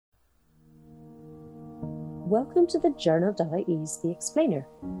Welcome to the Journal.ie's The Explainer.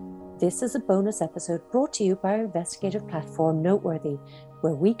 This is a bonus episode brought to you by our investigative platform Noteworthy,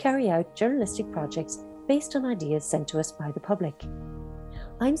 where we carry out journalistic projects based on ideas sent to us by the public.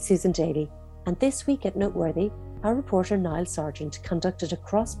 I'm Susan Daly, and this week at Noteworthy, our reporter Niall Sargent conducted a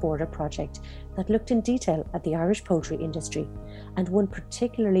cross-border project that looked in detail at the Irish poultry industry and one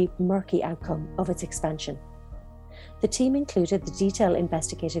particularly murky outcome of its expansion. The team included the Detail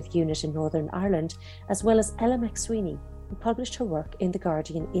Investigative Unit in Northern Ireland, as well as Ella McSweeney, who published her work in The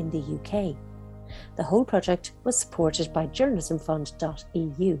Guardian in the UK. The whole project was supported by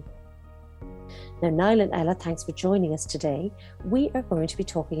journalismfund.eu. Now, Niall and Ella, thanks for joining us today. We are going to be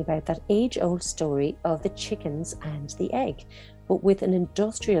talking about that age-old story of the chickens and the egg, but with an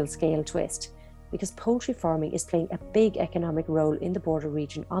industrial scale twist, because poultry farming is playing a big economic role in the border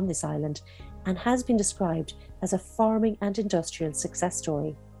region on this island and has been described as a farming and industrial success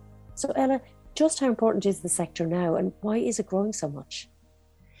story. So Ella, just how important is the sector now and why is it growing so much?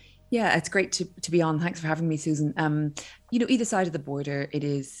 Yeah, it's great to be on. Thanks for having me, Susan. Either side of the border, it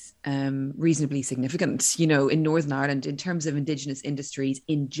is reasonably significant. In Northern Ireland, in terms of Indigenous industries,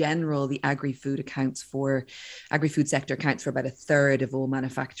 in general, the agri-food sector accounts for about a third of all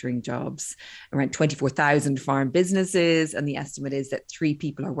manufacturing jobs, around 24,000 farm businesses. And the estimate is that 3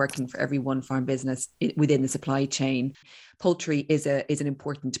 people are working for every 1 farm business within the supply chain. Poultry is an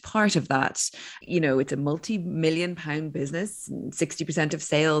important part of that. It's a multi-million pound business. 60% of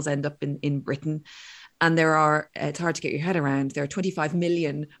sales end up in Britain. And it's hard to get your head around, there are 25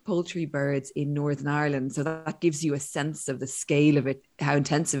 million poultry birds in Northern Ireland. So that gives you a sense of the scale of it, how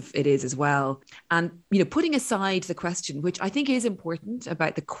intensive it is as well. And, putting aside the question, which I think is important,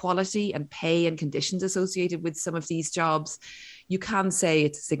 about the quality and pay and conditions associated with some of these jobs, you can say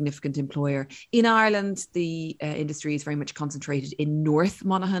it's a significant employer. In Ireland, the industry is very much concentrated in North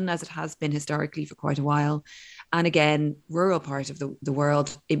Monaghan, as it has been historically for quite a while. And again, rural part of the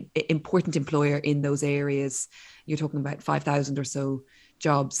world, important employer in those areas. You're talking about 5,000 or so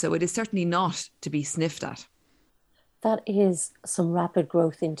jobs. So it is certainly not to be sniffed at. That is some rapid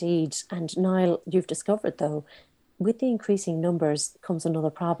growth indeed. And Niall, you've discovered though, with the increasing numbers comes another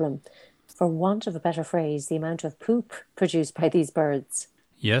problem. For want of a better phrase, the amount of poop produced by these birds.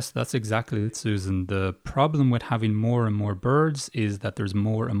 Yes, that's exactly it, Susan. The problem with having more and more birds is that there's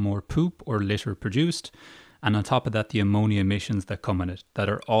more and more poop or litter produced. And on top of that, the ammonia emissions that come in it, that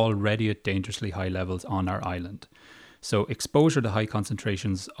are already at dangerously high levels on our island. So exposure to high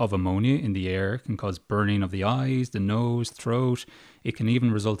concentrations of ammonia in the air can cause burning of the eyes, the nose, throat. It can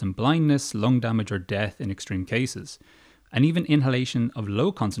even result in blindness, lung damage or death in extreme cases. And even inhalation of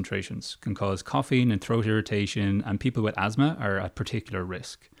low concentrations can cause coughing and throat irritation, and people with asthma are at particular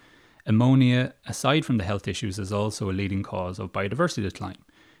risk. Ammonia, aside from the health issues, is also a leading cause of biodiversity decline.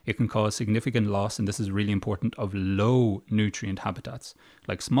 It can cause significant loss, and this is really important, of low nutrient habitats,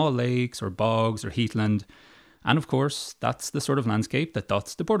 like small lakes or bogs or heathland. And of course, that's the sort of landscape that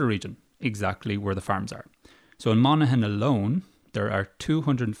dots the border region, exactly where the farms are. So in Monaghan alone, there are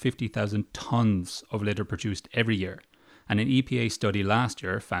 250,000 tonnes of litter produced every year. And an EPA study last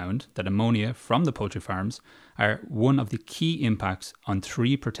year found that ammonia from the poultry farms are one of the key impacts on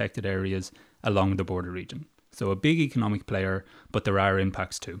 3 protected areas along the border region. So a big economic player, but there are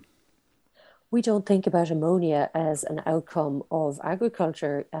impacts too. We don't think about ammonia as an outcome of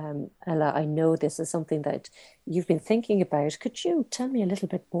agriculture. Ella, I know this is something that you've been thinking about. Could you tell me a little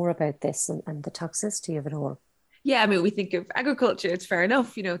bit more about this and the toxicity of it all? Yeah, we think of agriculture, it's fair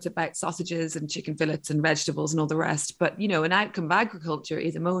enough, it's about sausages and chicken fillets and vegetables and all the rest. But, an outcome of agriculture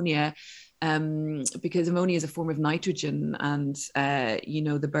is ammonia, because ammonia is a form of nitrogen. And,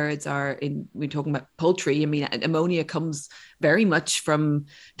 the birds we're talking about poultry. Ammonia comes very much from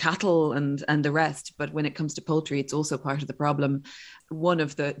cattle and the rest. But when it comes to poultry, it's also part of the problem. One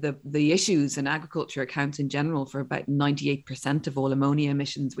of the issues in agriculture accounts in general for about 98% of all ammonia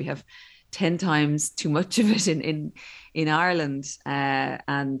emissions. We have 10 times too much of it in Ireland.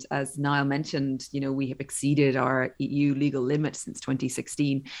 And as Niall mentioned, we have exceeded our EU legal limit since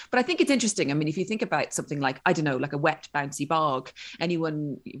 2016. But I think it's interesting. If you think about something like, I don't know, like a wet, bouncy bog,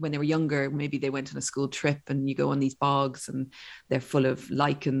 anyone, when they were younger, maybe they went on a school trip and you go on these bogs and they're full of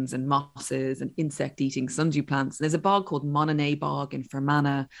lichens and mosses and insect-eating sundew plants. And there's a bog called Mononay Bog in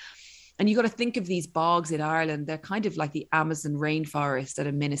Fermanagh. And you got to think of these bogs in Ireland, they're kind of like the Amazon rainforest at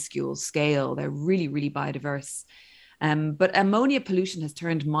a minuscule scale. They're really, really biodiverse. But ammonia pollution has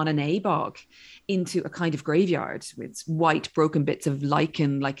turned Mononay Bog into a kind of graveyard with white broken bits of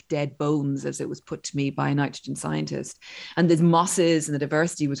lichen, like dead bones, as it was put to me by a nitrogen scientist. And there's mosses, and the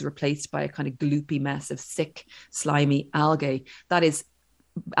diversity was replaced by a kind of gloopy mess of sick, slimy algae. That is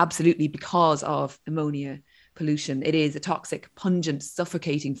absolutely because of ammonia pollution. It is a toxic, pungent,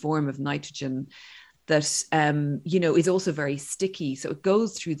 suffocating form of nitrogen that, is also very sticky. So it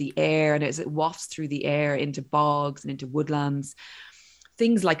goes through the air, and as it wafts through the air into bogs and into woodlands,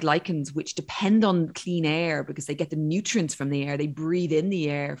 things like lichens, which depend on clean air because they get the nutrients from the air, they breathe in the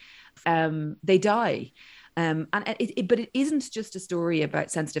air, they die. But it isn't just a story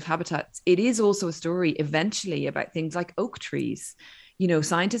about sensitive habitats. It is also a story eventually about things like oak trees.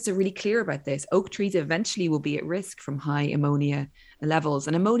 Scientists are really clear about this. Oak trees eventually will be at risk from high ammonia levels.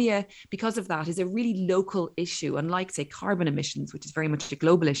 And ammonia, because of that, is a really local issue. Unlike, say, carbon emissions, which is very much a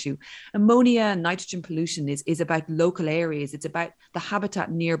global issue, ammonia and nitrogen pollution is about local areas. It's about the habitat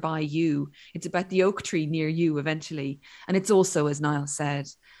nearby you. It's about the oak tree near you eventually. And it's also, as Niall said,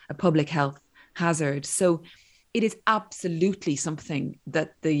 a public health hazard. So it is absolutely something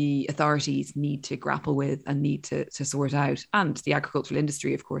that the authorities need to grapple with and need to sort out, and the agricultural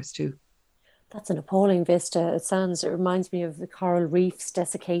industry, of course, too. That's an appalling vista. It reminds me of the coral reefs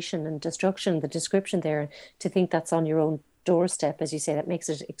desiccation and destruction, the description there. To think that's on your own doorstep, as you say, that makes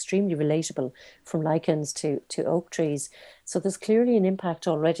it extremely relatable, from lichens to oak trees. So there's clearly an impact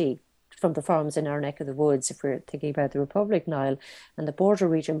already from the farms in our neck of the woods, if we're thinking about the Republic, Niall, and the border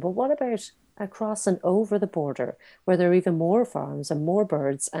region. But what about across and over the border, where there are even more farms and more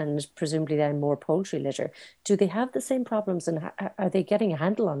birds and presumably then more poultry litter? Do they have the same problems, and are they getting a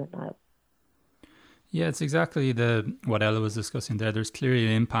handle on it now? Yeah, it's exactly what Ella was discussing there. There's clearly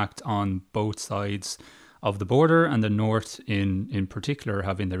an impact on both sides of the border, and the north in particular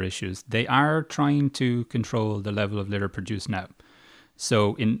having their issues. They are trying to control the level of litter produced now.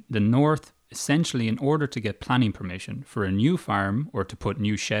 So in the north, essentially, in order to get planning permission for a new farm or to put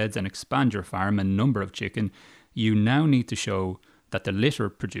new sheds and expand your farm and number of chicken, you now need to show that the litter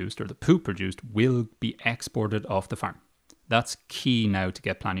produced or the poop produced will be exported off the farm. That's key now to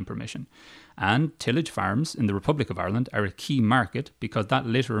get planning permission. And tillage farms in the Republic of Ireland are a key market because that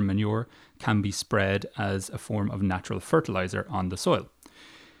litter and manure can be spread as a form of natural fertilizer on the soil.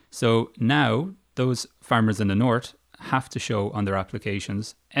 So now those farmers in the north have to show on their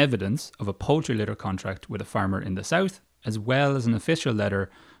applications evidence of a poultry litter contract with a farmer in the south, as well as an official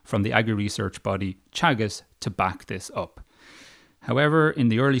letter from the agri-research body Teagasc to back this up. However, in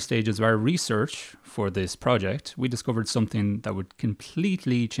the early stages of our research for this project, we discovered something that would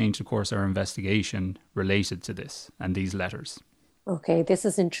completely change the course of our investigation related to this and these letters. Okay, this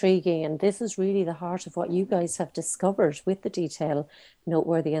is intriguing, and this is really the heart of what you guys have discovered with the detail,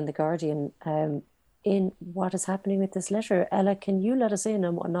 Noteworthy and The Guardian, in what is happening with this letter. Ella, can you let us in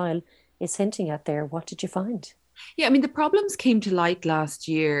on what Niall is hinting at there? What did you find? Yeah, I mean, the problems came to light last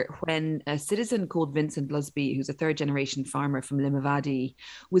year when a citizen called Vincent Lusby, who's a third-generation farmer from Limavady,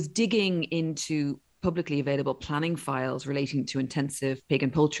 was digging into publicly available planning files relating to intensive pig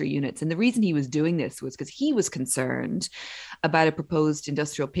and poultry units. And the reason he was doing this was because he was concerned about a proposed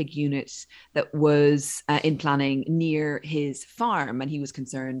industrial pig unit that was in planning near his farm. And he was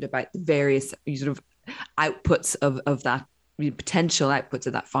concerned about the various sort of outputs of that, potential outputs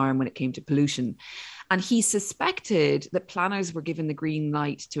of that farm when it came to pollution. And he suspected that planners were given the green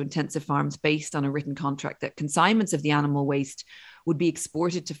light to intensive farms based on a written contract that consignments of the animal waste would be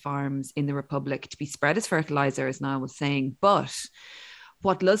exported to farms in the Republic to be spread as fertilizer, as Niall was saying. But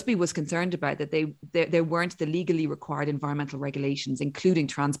what Lusby was concerned about, that there weren't the legally required environmental regulations, including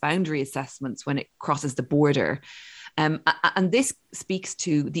transboundary assessments when it crosses the border. And this speaks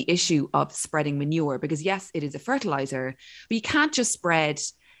to the issue of spreading manure, because yes, it is a fertilizer, but you can't just spread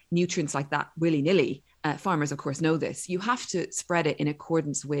nutrients like that willy-nilly. Farmers, of course, know this. You have to spread it in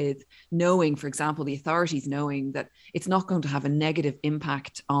accordance with knowing, for example, the authorities knowing that it's not going to have a negative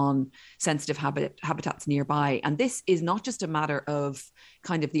impact on sensitive habitats nearby. And this is not just a matter of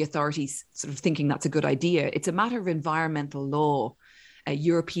kind of the authorities sort of thinking that's a good idea. It's a matter of environmental law, a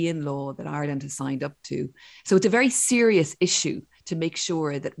European law that Ireland has signed up to. So it's a very serious issue to make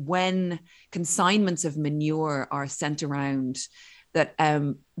sure that when consignments of manure are sent around, that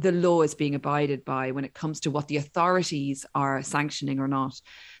the law is being abided by when it comes to what the authorities are sanctioning or not.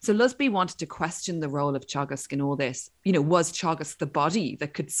 So Lusby wanted to question the role of Teagasc in all this. You know, was Teagasc the body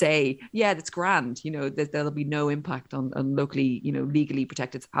that could say, yeah, that's grand, you know, that there'll be no impact on locally, you know, legally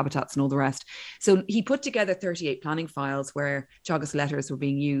protected habitats and all the rest. So he put together 38 planning files where Teagasc letters were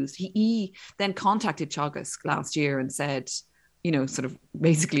being used. He then contacted Teagasc last year and said, you know, sort of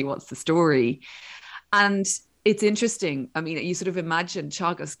basically, what's the story? And it's interesting. I mean, you sort of imagine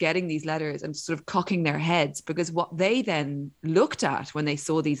Teagasc getting these letters and sort of cocking their heads, because what they then looked at when they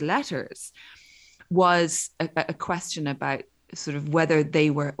saw these letters was a question about sort of whether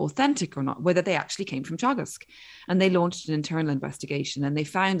they were authentic or not, whether they actually came from Teagasc. And they launched an internal investigation, and they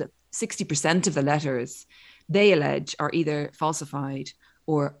found that 60% of the letters they allege are either falsified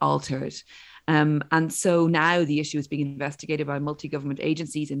or altered. And so now the issue is being investigated by multi-government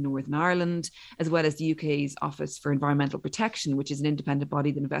agencies in Northern Ireland, as well as the UK's Office for Environmental Protection, which is an independent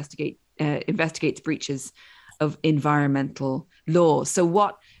body that investigates breaches of environmental law. So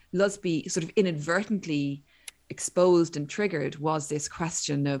what Lusby sort of inadvertently exposed and triggered was this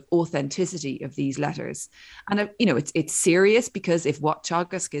question of authenticity of these letters. And, it's serious, because if what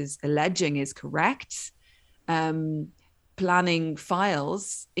Teagasc is alleging is correct, planning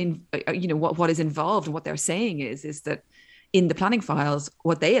files in, what is involved, and what they're saying is that in the planning files,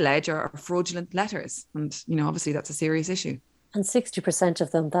 what they allege are fraudulent letters. And, obviously that's a serious issue. And 60%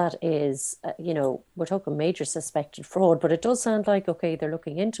 of them, that is, we're talking major suspected fraud, but it does sound like, okay, they're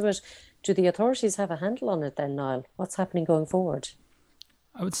looking into it. Do the authorities have a handle on it then, Niall? What's happening going forward?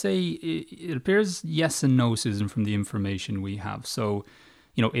 I would say it appears yes and no, Susan, from the information we have. So,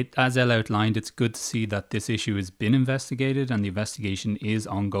 as Elle outlined, it's good to see that this issue has been investigated and the investigation is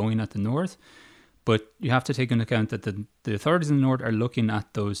ongoing at the North. But you have to take into account that the authorities in the North are looking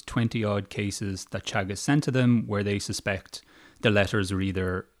at those 20-odd cases that Teagasc sent to them where they suspect the letters are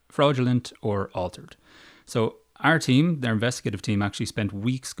either fraudulent or altered. So our team, their investigative team, actually spent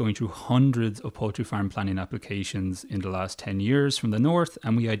weeks going through hundreds of poultry farm planning applications in the last 10 years from the North,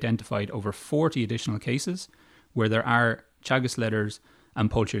 and we identified over 40 additional cases where there are Teagasc letters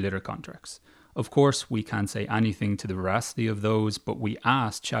and poultry litter contracts. Of course, we can't say anything to the veracity of those, but we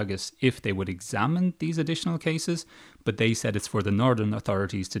asked Teagasc if they would examine these additional cases, but they said it's for the Northern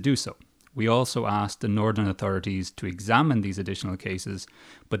authorities to do so. We also asked the Northern authorities to examine these additional cases,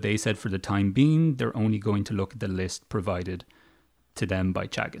 but they said for the time being, they're only going to look at the list provided to them by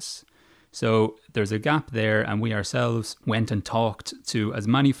Teagasc. So there's a gap there, and we ourselves went and talked to as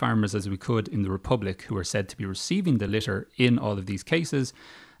many farmers as we could in the Republic who are said to be receiving the litter in all of these cases.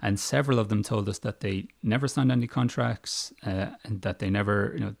 And several of them told us that they never signed any contracts, and that they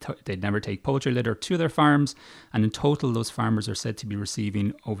never, they'd never take poultry litter to their farms. And in total, those farmers are said to be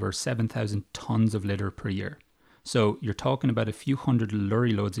receiving over 7,000 tonnes of litter per year. So you're talking about a few hundred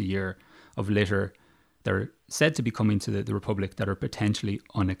lorry loads a year of litter that are said to be coming to the Republic that are potentially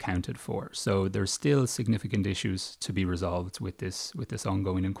unaccounted for. So there's still significant issues to be resolved with this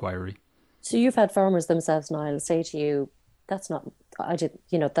ongoing inquiry. So you've had farmers themselves, Niall, say to you, that's not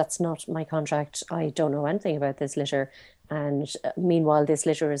my contract. I don't know anything about this litter. And meanwhile, this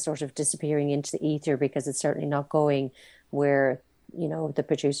litter is sort of disappearing into the ether because it's certainly not going where, the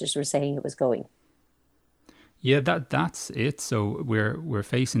producers were saying it was going. Yeah, that's it. So we're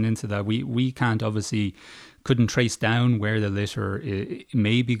facing into that. We couldn't trace down where the litter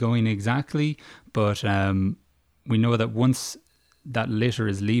may be going exactly, but we know that once that litter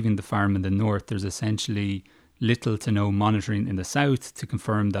is leaving the farm in the North, there's essentially little to no monitoring in the South to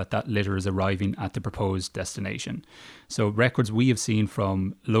confirm that litter is arriving at the proposed destination. So records we have seen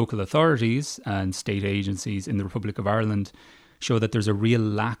from local authorities and state agencies in the Republic of Ireland show that there's a real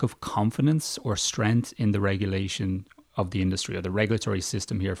lack of confidence or strength in the regulation of the industry or the regulatory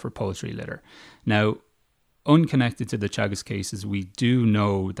system here for poultry litter. Now, unconnected to the Teagasc cases, we do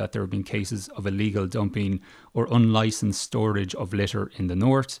know that there have been cases of illegal dumping or unlicensed storage of litter in the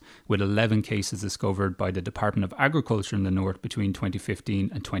North, with 11 cases discovered by the Department of Agriculture in the North between 2015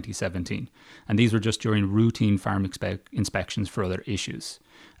 and 2017. And these were just during routine farm inspections for other issues.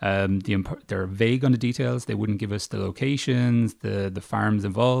 They're vague on the details. They wouldn't give us the locations, the farms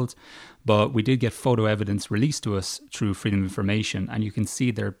involved, but we did get photo evidence released to us through Freedom of Information, and you can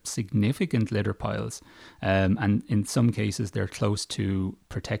see they're significant litter piles, and in some cases they're close to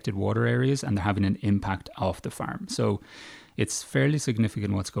protected water areas and they're having an impact off the farm. So it's fairly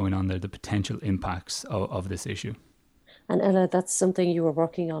significant what's going on there, the potential impacts of this issue. And Ella, that's something you were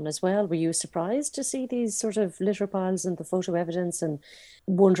working on as well. Were you surprised to see these sort of litter piles and the photo evidence and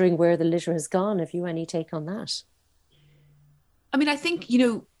wondering where the litter has gone? Have you any take on that? I mean, I think,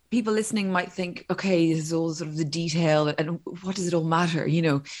 people listening might think, okay, this is all sort of the detail and what does it all matter?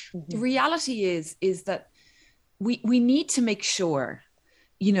 The reality is that we need to make sure,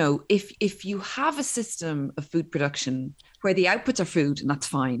 if you have a system of food production where the outputs are food, and that's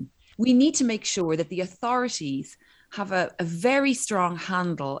fine, we need to make sure that the authorities have a very strong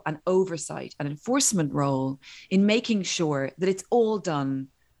handle and oversight and enforcement role in making sure that it's all done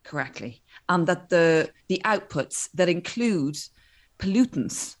correctly, and that the outputs that include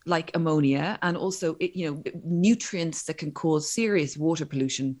pollutants like ammonia and also nutrients that can cause serious water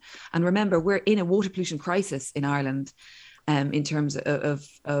pollution. And remember, we're in a water pollution crisis in Ireland in terms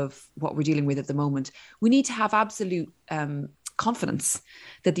of what we're dealing with at the moment. We need to have absolute confidence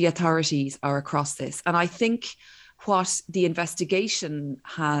that the authorities are across this. And I think what the investigation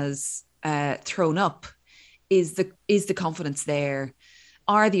has thrown up is the confidence there?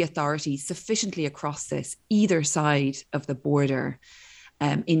 Are the authorities sufficiently across this, either side of the border,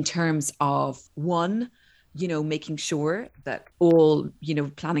 in terms of, one, making sure that all,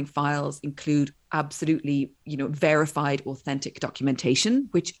 planning files include absolutely, verified, authentic documentation,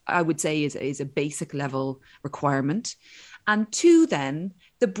 which I would say is a basic level requirement. And two, then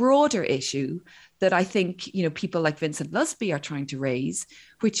the broader issue that I think, people like Vincent Lusby are trying to raise,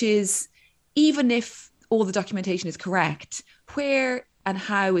 which is, even if all the documentation is correct, where and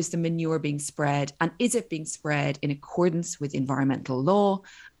how is the manure being spread? And is it being spread in accordance with environmental law?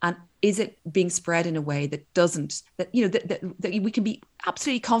 And is it being spread in a way that doesn't, that we can be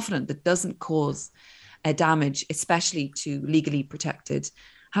absolutely confident that doesn't cause damage, especially to legally protected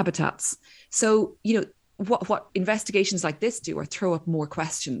habitats? So, what investigations like this do are throw up more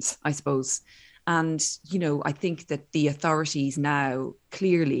questions, I suppose. And, I think that the authorities now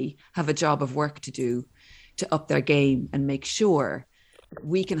clearly have a job of work to do to up their game and make sure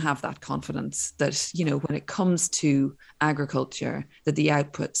we can have that confidence that, when it comes to agriculture, that the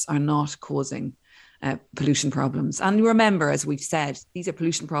outputs are not causing pollution problems. And remember, as we've said, these are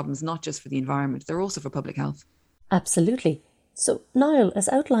pollution problems not just for the environment, they're also for public health. Absolutely. So, Niall, as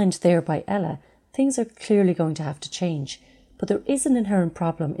outlined there by Ella, things are clearly going to have to change. But there is an inherent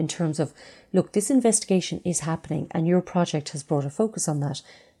problem in terms of, look, this investigation is happening and your project has brought a focus on that.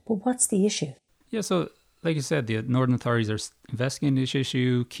 But what's the issue? Yeah, so like you said, the Northern authorities are investigating this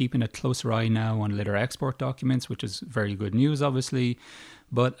issue, keeping a closer eye now on litter export documents, which is very good news, obviously.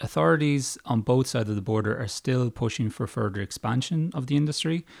 But authorities on both sides of the border are still pushing for further expansion of the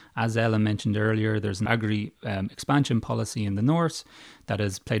industry. As Ella mentioned earlier, there's an agri-expansion policy in the north that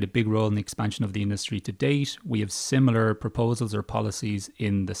has played a big role in the expansion of the industry to date. We have similar proposals or policies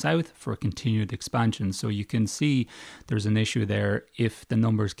in the south for continued expansion. So you can see there's an issue there if the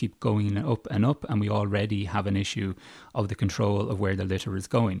numbers keep going up, and we already have an issue of the control of where the litter is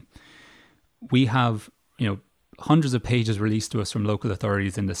going. We have, hundreds of pages released to us from local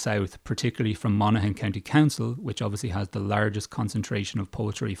authorities in the south, particularly from Monaghan County Council, which obviously has the largest concentration of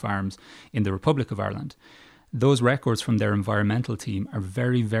poultry farms in the Republic of Ireland. Those records from their environmental team are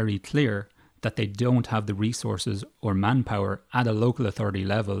very, very clear that they don't have the resources or manpower at a local authority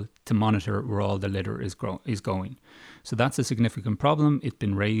level to monitor where all the litter is going. So that's a significant problem. It's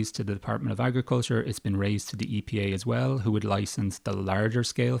been raised to the Department of Agriculture. It's been raised to the EPA as well, who would license the larger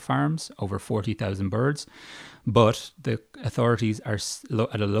scale farms, over 40,000 birds. But the authorities are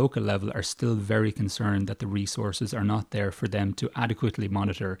at a local level are still very concerned that the resources are not there for them to adequately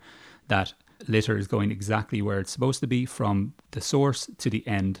monitor that litter is going exactly where it's supposed to be from the source to the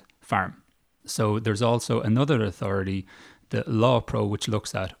end farm. So there's also another authority, the Law Pro, which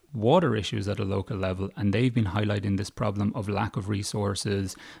looks at water issues at a local level, and they've been highlighting this problem of lack of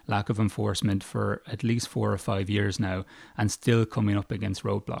resources, lack of enforcement for at least 4 or 5 years now, and still coming up against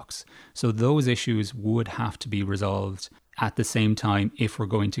roadblocks. So those issues would have to be resolved at the same time if we're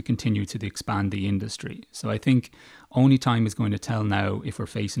going to continue to expand the industry. So I think only time is going to tell now if we're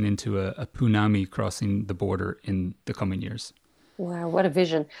facing into a tsunami crossing the border in the coming years. Wow, what a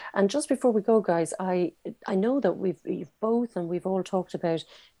vision. And just before we go, guys, I know that we've all talked about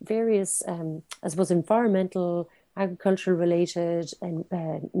various, I suppose, environmental, agricultural related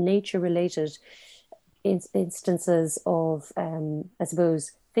and nature related instances of, I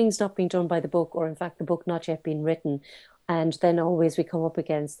suppose, things not being done by the book, or in fact, the book not yet being written. And then always we come up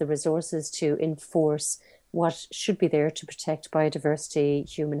against the resources to enforce what should be there to protect biodiversity,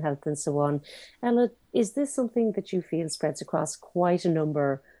 human health, and so on. Ella, is this something that you feel spreads across quite a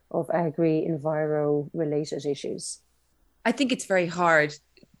number of agri-enviro related issues? I think it's very hard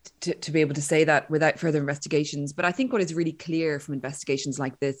to be able to say that without further investigations. But I think what is really clear from investigations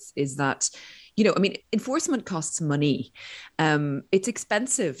like this is that, enforcement costs money. It's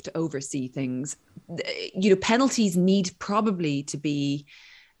expensive to oversee things. Penalties need probably to be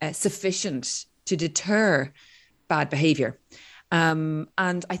sufficient to deter bad behavior. And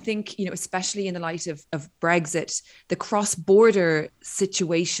I think, especially in the light of Brexit, the cross-border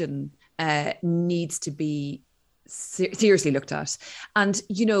situation needs to be seriously looked at. And,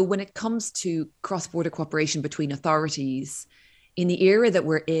 when it comes to cross-border cooperation between authorities, in the era that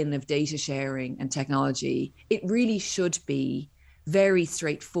we're in of data sharing and technology, it really should be very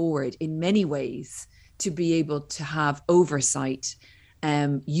straightforward in many ways to be able to have oversight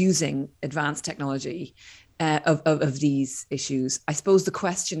using advanced technology of these issues. I suppose the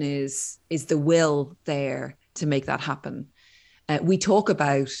question is the will there to make that happen? We talk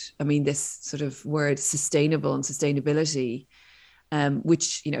about, this sort of word sustainable and sustainability,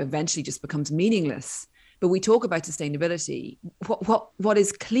 which, eventually just becomes meaningless. But we talk about sustainability. What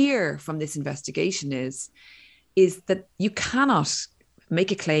is clear from this investigation is is that you cannot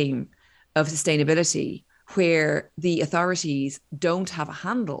make a claim of sustainability where the authorities don't have a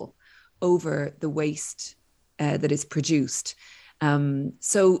handle over the waste that is produced.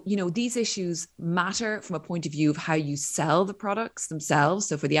 So, these issues matter from a point of view of how you sell the products themselves.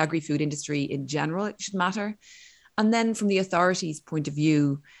 So for the agri-food industry in general, it should matter. And then from the authorities' point of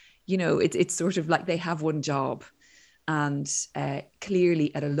view, it's sort of like they have one job. And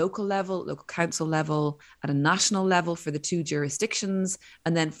clearly at a local level, local council level, at a national level for the two jurisdictions,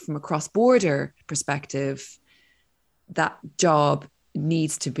 and then from a cross-border perspective, that job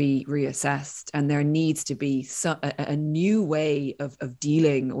needs to be reassessed, and there needs to be a new way of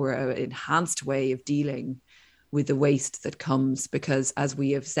dealing, or an enhanced way of dealing with the waste that comes, because as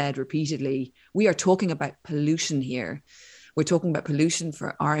we have said repeatedly, we are talking about pollution here. We're talking about pollution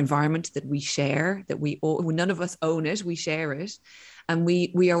for our environment that we share, that none of us own it, we share it. And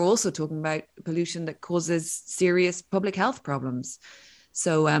we are also talking about pollution that causes serious public health problems.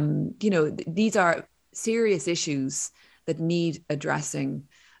 So, these are serious issues that need addressing.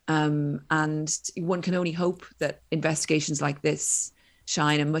 And one can only hope that investigations like this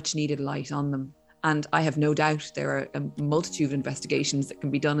shine a much needed light on them. And I have no doubt there are a multitude of investigations that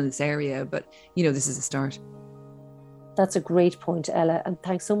can be done in this area, but, this is a start. That's a great point, Ella, and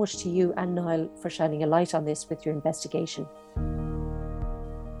thanks so much to you and Niall for shining a light on this with your investigation.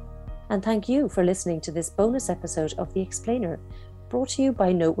 And thank you for listening to this bonus episode of The Explainer, brought to you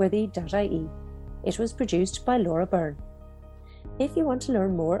by Noteworthy.ie. It was produced by Laura Byrne. If you want to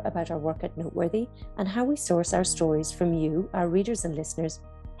learn more about our work at Noteworthy and how we source our stories from you, our readers and listeners,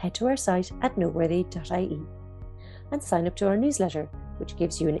 head to our site at Noteworthy.ie and sign up to our newsletter, which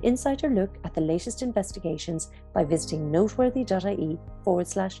gives you an insider look at the latest investigations by visiting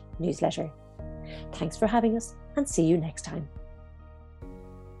Noteworthy.ie/newsletter. Thanks for having us, and see you next time.